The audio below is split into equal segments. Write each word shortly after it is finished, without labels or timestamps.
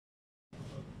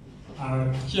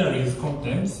Here is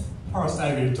contents. First,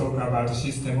 I will talk about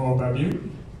system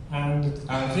overview. And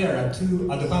there are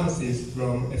two advances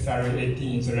from SRE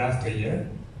 18 in the last year.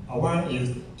 One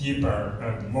is deeper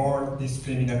and more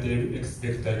discriminative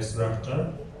expected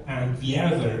structure, and the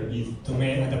other is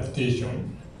domain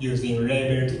adaptation using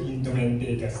labeled in-domain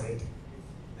dataset.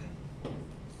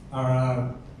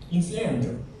 In the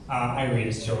end, I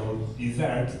will show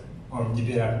results on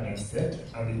development set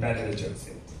and evaluation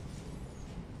set.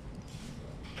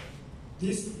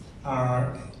 This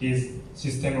is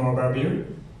system overview.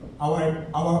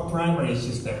 Our primary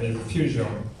system is fusion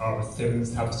of 7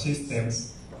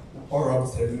 subsystems. All of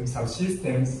 7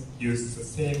 subsystems use the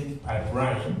same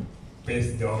pipeline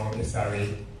based on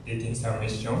SRE 18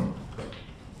 submission.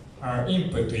 Our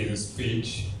input is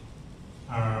speech.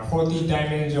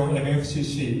 40-dimension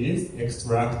MFCC is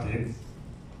extracted.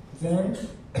 Then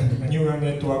a neural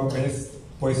network-based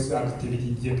voice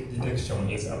activity detection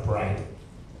is applied.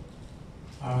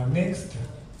 Next,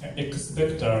 X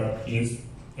vector is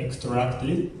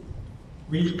extracted.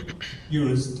 We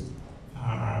used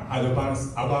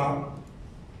our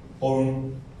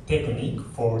own technique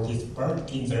for this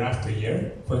part in the last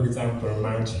year. For example,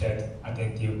 multi-head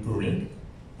attentive pooling.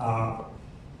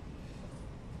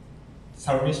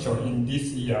 Submission in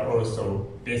this year also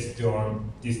based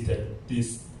on this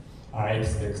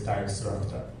X vector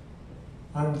structure.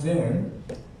 And then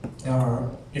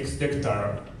X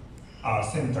vector are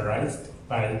centralized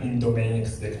by in-domain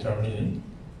X vector mean.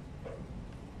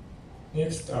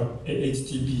 Next,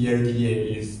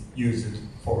 HTTP-LDA is used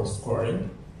for scoring.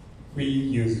 We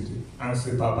used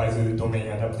unsupervised domain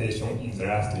adaptation in the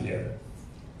last year.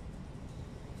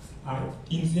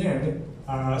 In the end,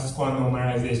 score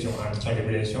normalization and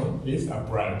calibration is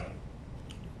applied.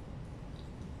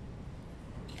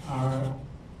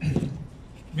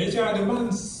 Major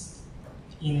advance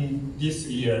in this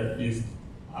year is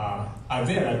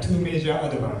there are two major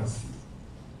advances.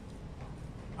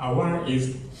 One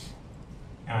is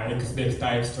X vector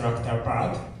extractor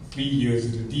part. We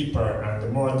used deeper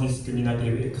and more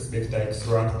discriminative X vector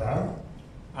extractor.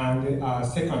 And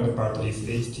second part is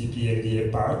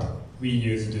HTTP-LDA part. We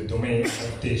used domain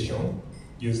adaptation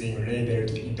using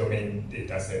labeled in-domain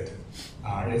dataset.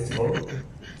 Let's go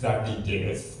the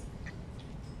details.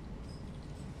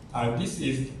 This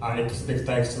is X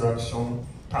vector extraction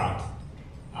part.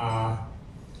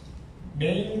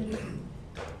 Main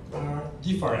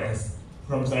difference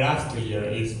from the last year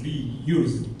is we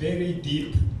used very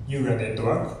deep neural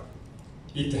network.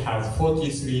 It has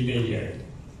 43 layers.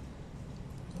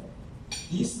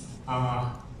 These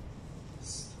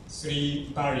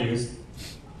 3 values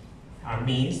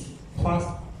means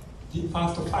the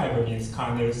first 5 means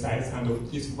kernel size, and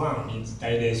this 1 means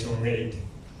dilation rate,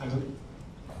 and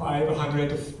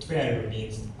 512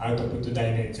 means output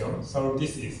dimension. So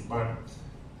this is one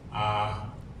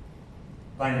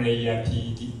layer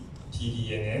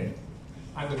TDNN,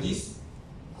 and this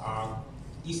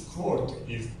quote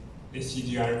is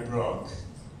residual block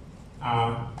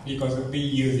because we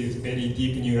use this very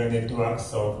deep neural network.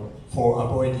 So for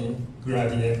avoiding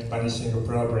gradient vanishing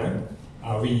problem,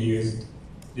 we used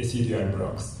residual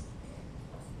blocks.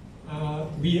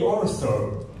 We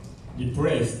also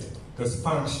replaced this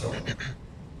function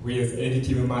with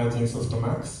additive margin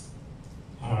softmax.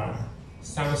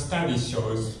 Some study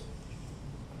shows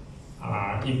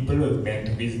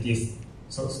improvement with this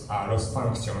loss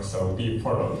function, so we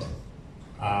followed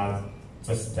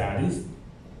the studies.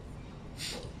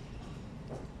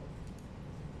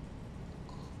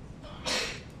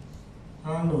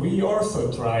 And we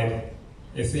also tried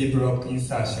SE block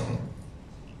insertion.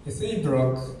 SE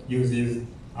block uses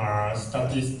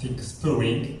statistic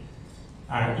spooling.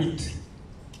 It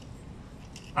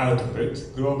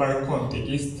outputs global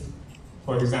context,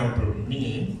 for example,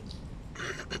 mean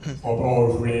of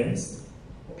all frames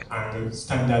and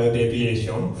standard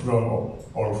deviation from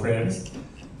all frames.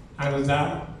 And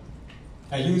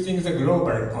using the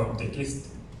global context,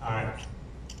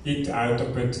 it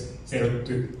outputs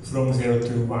from 0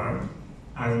 to 1,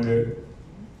 and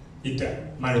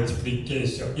it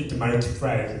multiplies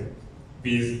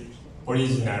with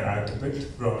original output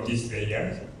from this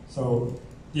layer. So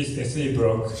this SE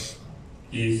block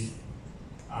is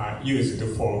used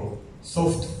for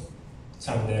soft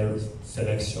channel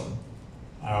selection.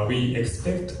 We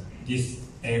expect this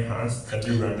enhance the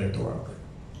neural network.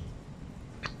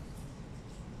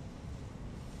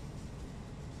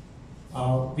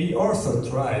 We also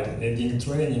tried adding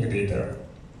training data.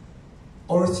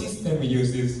 Our system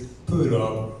uses pool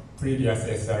of previous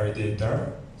SRE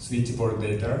data, switchboard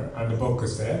data, and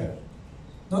voxel.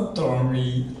 Not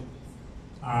only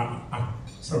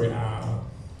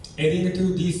adding to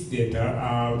this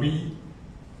data, we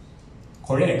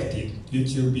collected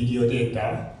YouTube video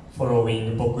data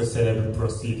following box-celeb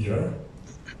procedure.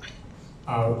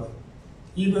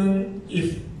 Even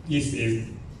if this is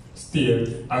still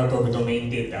out-of-domain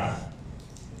data,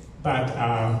 but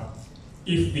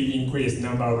if we increase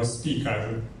number of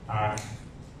speakers,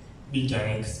 we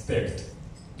can expect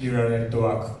neural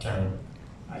network can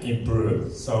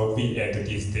improve. So we add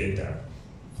this data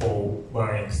for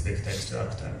one expected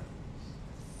extractor.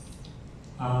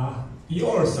 We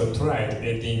also tried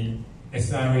adding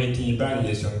SRAT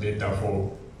evaluation data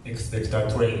for expector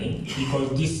training because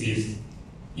this is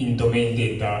in domain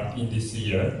data in this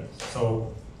year.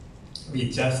 So we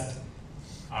just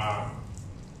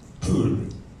pool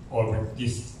all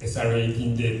this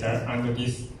SRAT data and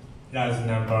this large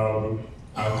number of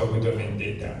out-of-domain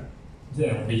data.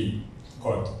 Then we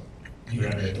got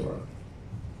neural network.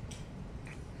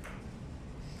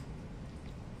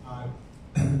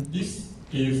 This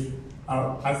is,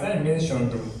 as I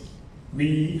mentioned,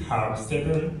 we have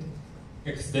 7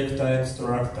 expector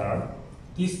extractor.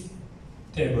 This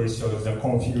table shows the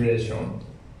configuration.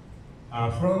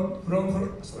 From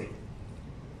front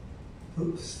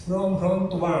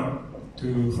 1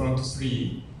 to front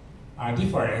 3,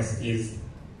 difference is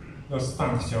loss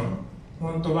function.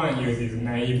 Front 1 uses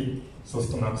naive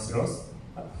softmax loss.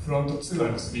 Front 2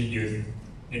 and 3 use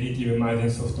additive margin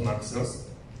softmax loss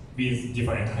with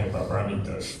different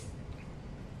hyperparameters.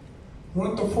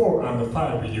 Front 4 and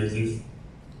 5 uses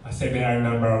a several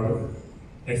number of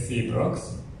SC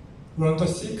blocks. Front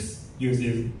 6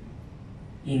 uses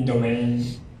in-domain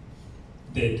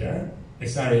data,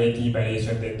 SRAT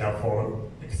evaluation data for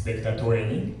expector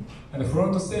training, and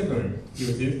front 7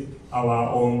 uses our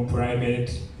own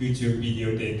private YouTube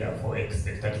video data for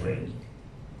expector training.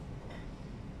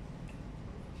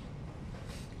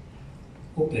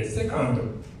 Okay,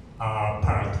 second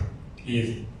part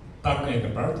is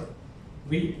back-end part.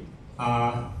 We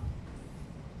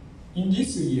in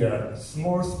this year,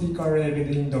 small speaker level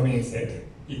in-domain set,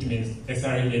 it means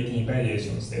SRAT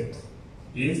evaluation set,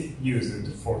 is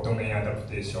used for domain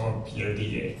adaptation of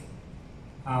PLDA.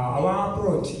 Our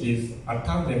approach is a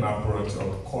tandem approach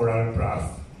of Choral Plus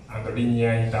and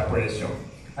linear interpolation.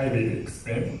 I will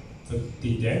explain the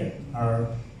detail.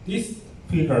 This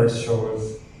figure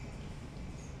shows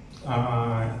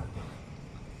our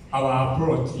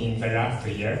approach in the last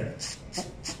year.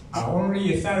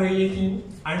 Only SRAT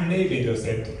unlabeled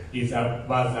set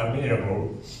was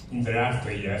available in the last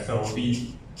year, so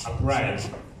we applied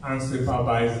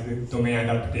unsupervised domain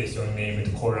adaptation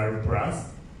named Choral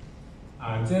Plus.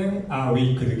 Then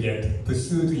we could get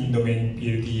pursued in-domain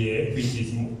PLDA, which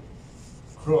is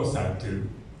closer to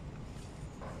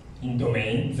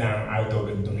in-domain than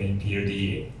out-of-domain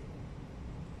PLDA.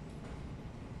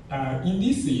 In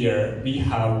this year, we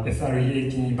have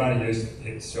SRAT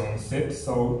evaluation set,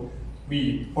 so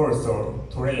we also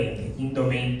trained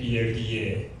in-domain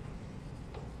PLDA,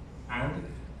 and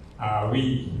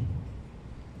we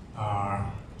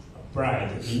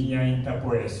applied linear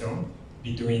interpolation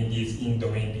between this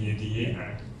in-domain PLDA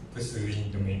and pursued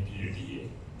in-domain PLDA.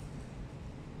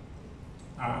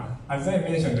 As I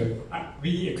mentioned,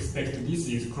 we expect this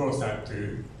is closer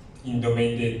to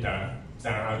in-domain data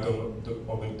than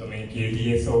out-of-domain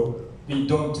PLDA, so we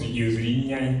don't use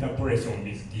linear interpolation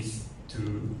with this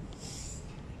to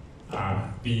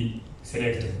we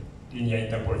select linear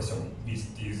interpolation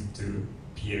with these two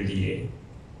PLDA.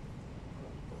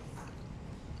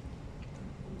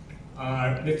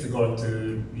 Let's go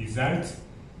to results.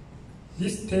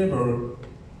 This table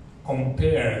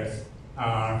compares,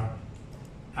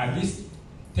 this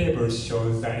table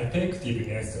shows the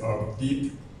effectiveness of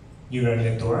deep neural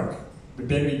network, the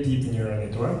very deep neural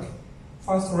network.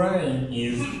 First line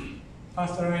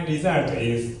result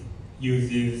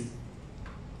uses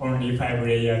only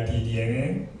 5-layer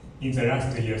TDNN in the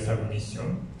last year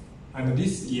submission, and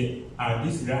this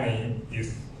line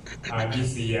is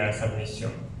this year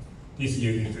submission. This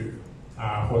uses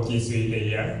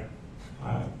 43-layer.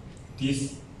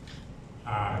 This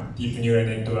deep neural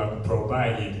network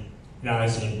provided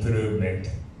large improvement.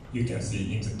 You can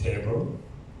see in the table.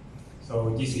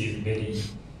 So this is very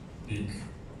big.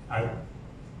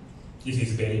 This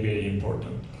is very, very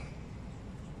important.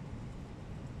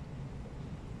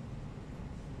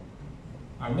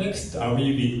 Next,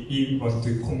 we want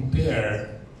to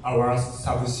compare our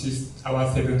 7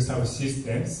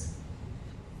 subsystems.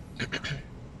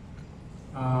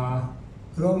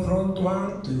 From front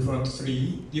 1 to front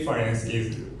 3, difference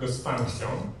is loss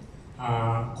function.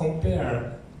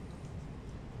 Compare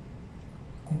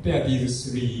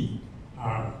these three.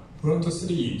 Front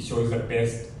 3 shows the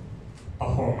best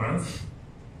performance.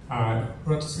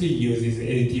 Front 3 uses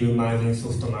additive margin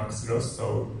softmax loss,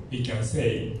 so we can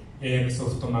say AM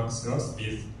softmax loss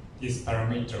with this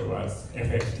parameter was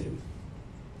effective.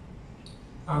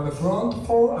 And front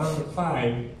 4 and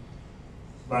 5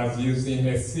 was used in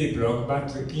S3 block,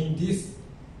 but in this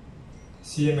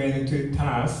CMN2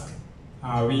 task,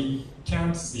 we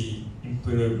can't see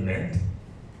improvement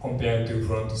compared to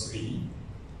front 3.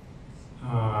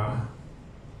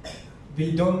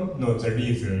 We don't know the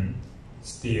reason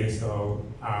still, so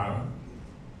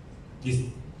this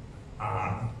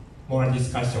more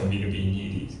discussion will be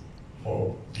needed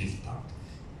for this part.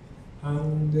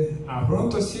 And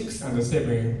front 6 and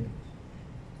 7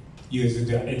 use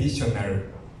the additional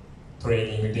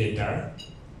training data.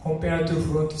 Compared to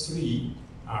front 3,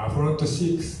 front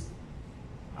 6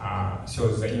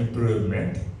 shows the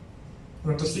improvement.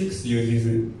 Front 6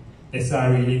 uses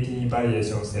SRE18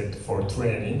 variation set for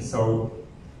training, so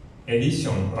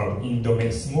addition of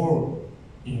in-domain, small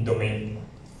in-domain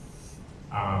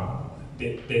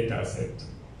data set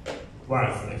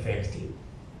was effective.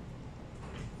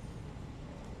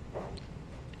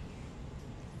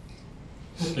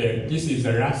 Okay, this is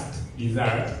the last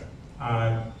result.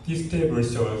 This table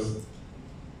shows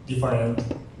different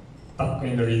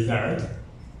backend result.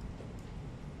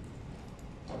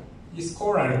 This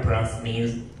Coral Plus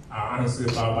means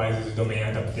unsupervised domain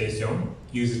adaptation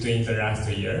used in the last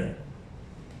year.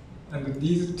 And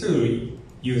these two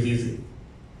uses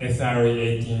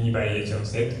SRE18 evaluation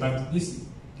set, but this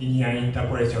linear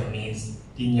interpolation means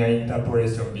linear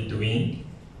interpolation between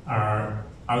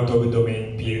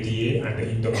out-of-domain PLDA and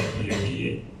in-domain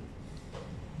PLDA.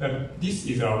 But this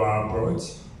is our approach.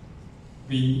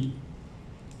 We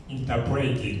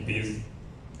interpolated with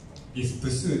this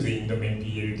pursuit in-domain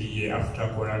PLDA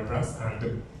after Coral Plus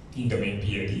and in-domain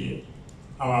PLDA.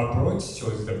 Our approach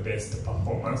shows the best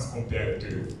performance compared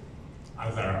to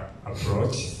other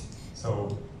approaches.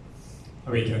 So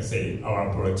we can say our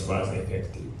approach was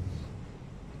effective.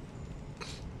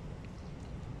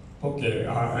 Okay,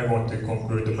 I want to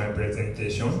conclude my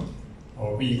presentation.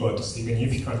 We got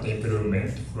significant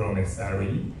improvement from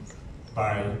SRE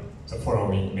by the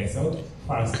following method.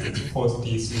 First is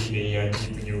post-T3-layer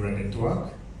deep neural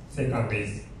network. Second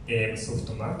is AM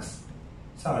softmax.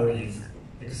 Third is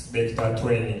X-vector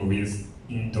training with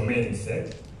in-domain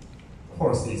set.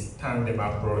 Fourth is tandem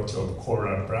approach of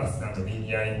Coral Plus and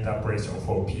linear interpolation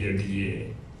for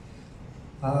PLDA.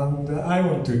 And I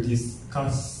want to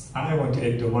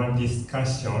add one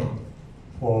discussion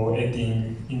for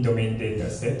adding in-domain data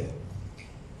set.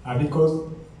 Because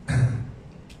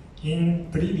in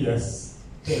previous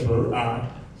table,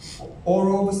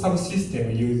 all of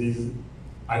subsystem uses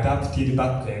adapted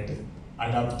backend,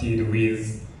 adapted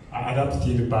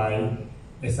by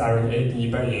SRE18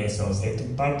 evaluation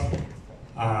set, but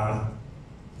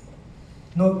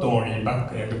not only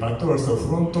backend, but also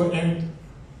front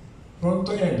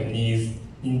end needs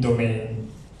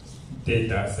in-domain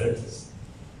data sets.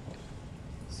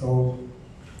 So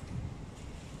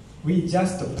we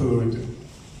just put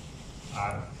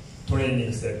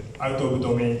training set,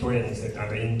 out-of-domain training set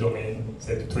and in-domain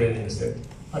set training set,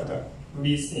 but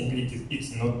we think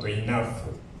it's not enough.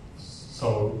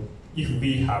 So if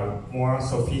we have more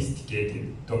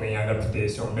sophisticated domain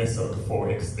adaptation method for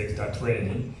X-vector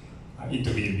training, it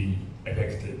will be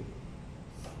effective.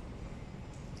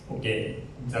 Okay,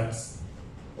 that's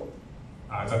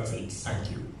it.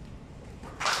 Thank you.